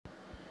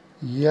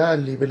Ja,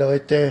 liebe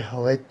Leute,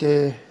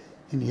 heute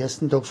den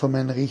ersten Tag von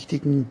meinem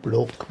richtigen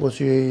Blog, was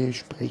ich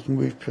sprechen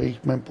will, sprich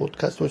mein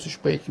Podcast, was ich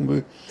sprechen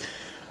will.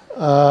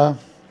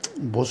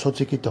 Was hat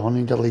sich getan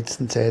in der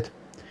letzten Zeit?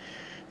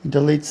 In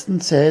der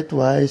letzten Zeit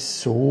war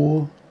es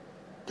so,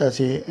 dass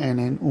ich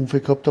einen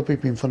Unfall gehabt habe.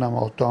 Ich bin von einem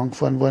Auto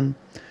angefahren worden.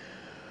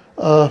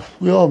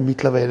 Ja,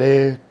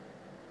 mittlerweile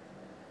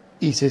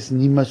ist es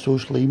nicht mehr so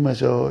schlimm.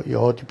 Also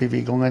ja, die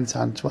Bewegungen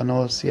sind zwar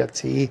noch sehr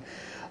zäh,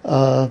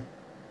 äh,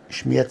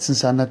 Schmerzen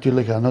sind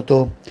natürlich auch noch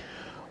da.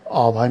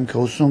 Aber im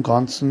Großen und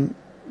Ganzen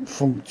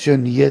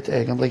funktioniert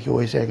eigentlich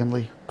alles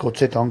eigentlich Gott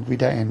sei Dank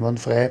wieder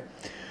einwandfrei.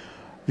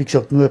 Wie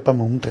gesagt, nur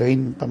beim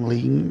Umdrehen, beim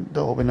Liegen,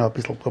 da habe ich noch ein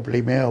bisschen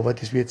Probleme, aber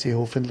das wird sich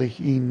hoffentlich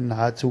in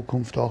naher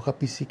Zukunft auch ein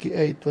bisschen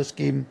etwas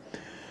geben.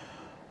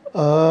 Äh,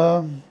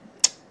 ja,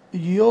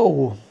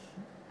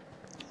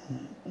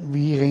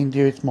 wie rennt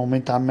jetzt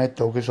momentan mein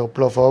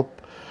Tagesablauf ab?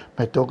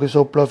 Mein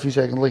Tagesablauf ist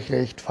eigentlich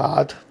recht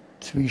fad.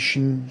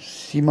 Zwischen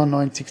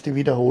 97.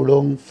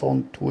 Wiederholung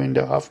von Two and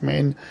a Half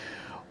Men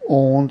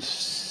und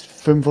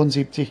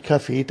 75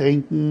 Kaffee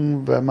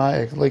trinken, weil man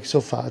eigentlich so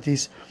fad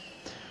ist,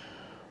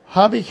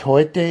 habe ich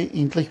heute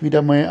endlich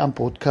wieder mal einen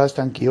Podcast,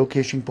 einen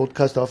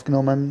Geocaching-Podcast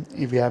aufgenommen.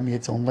 Ich werde ihn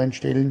jetzt online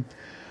stellen.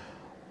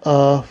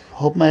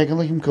 Hat mir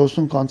eigentlich im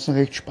Großen und Ganzen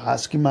recht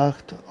Spaß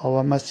gemacht,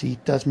 aber man sieht,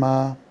 dass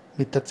man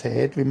mit der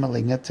Zeit, wenn man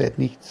länger Zeit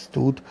nichts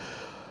tut,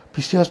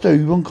 bis sie aus der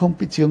Übung kommt,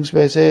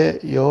 beziehungsweise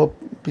ja,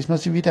 bis man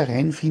sich wieder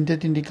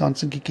reinfindet in die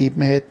ganzen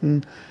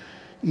Gegebenheiten,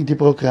 in die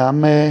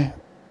Programme,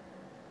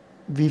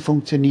 wie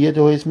funktioniert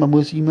alles, man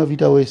muss immer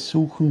wieder alles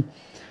suchen.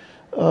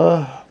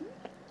 Äh,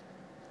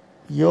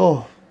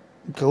 ja,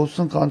 im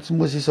Großen und Ganzen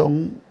muss ich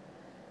sagen,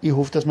 ich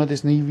hoffe, dass mir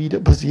das nie wieder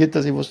passiert,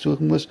 dass ich was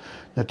suchen muss.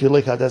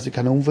 Natürlich auch, dass ich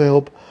keinen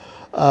Unfall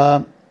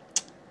habe.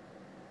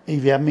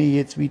 Ich werde mich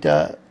jetzt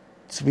wieder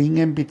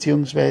zwingen,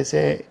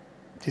 beziehungsweise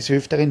des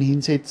Öfteren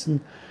hinsetzen,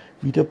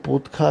 wieder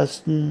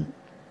podcasten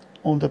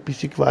und ein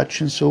bisschen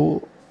quatschen,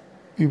 so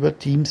über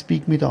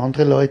Teamspeak mit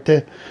anderen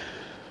Leuten,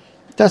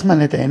 dass man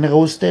nicht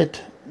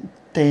einrostet,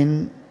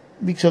 denn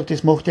wie gesagt,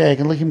 das macht ja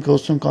eigentlich im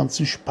Großen und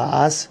Ganzen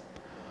Spaß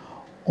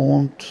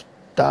und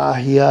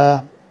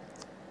daher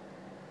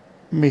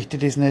möchte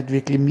ich das nicht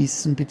wirklich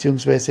missen,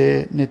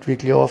 beziehungsweise nicht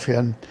wirklich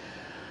aufhören.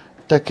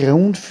 Der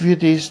Grund für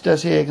das,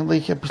 dass ich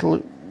eigentlich ein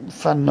bisschen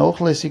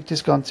vernachlässigt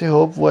das Ganze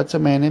habe, war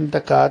zum einen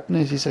der Garten.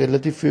 Es ist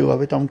relativ viel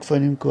Arbeit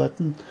angefallen im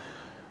Garten.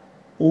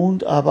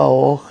 Und aber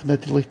auch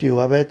natürlich die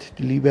Arbeit,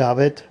 die liebe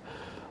Arbeit.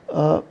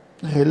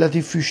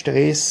 Relativ viel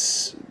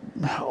Stress,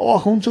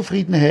 auch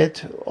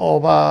Unzufriedenheit.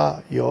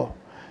 Aber ja,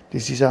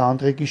 das ist eine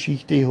andere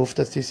Geschichte. Ich hoffe,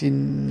 dass das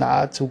in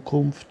naher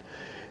Zukunft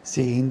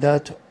sich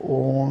ändert.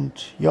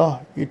 Und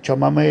ja, jetzt schauen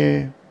wir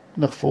mal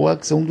nach vor,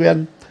 gesund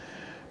werden,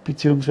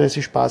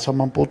 beziehungsweise Spaß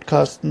haben am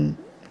Podcasten,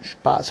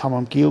 Spaß haben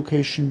am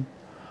Geocachen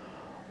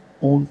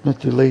und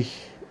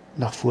natürlich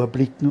nach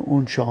vorblicken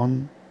und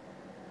schauen,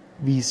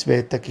 wie es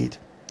weitergeht.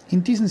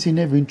 In diesem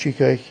Sinne wünsche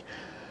ich euch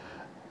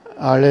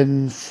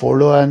allen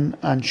Followern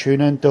einen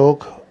schönen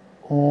Tag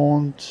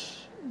und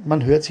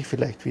man hört sich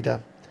vielleicht wieder.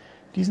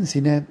 In diesem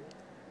Sinne,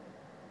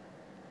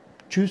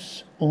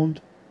 tschüss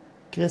und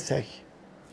grüß euch.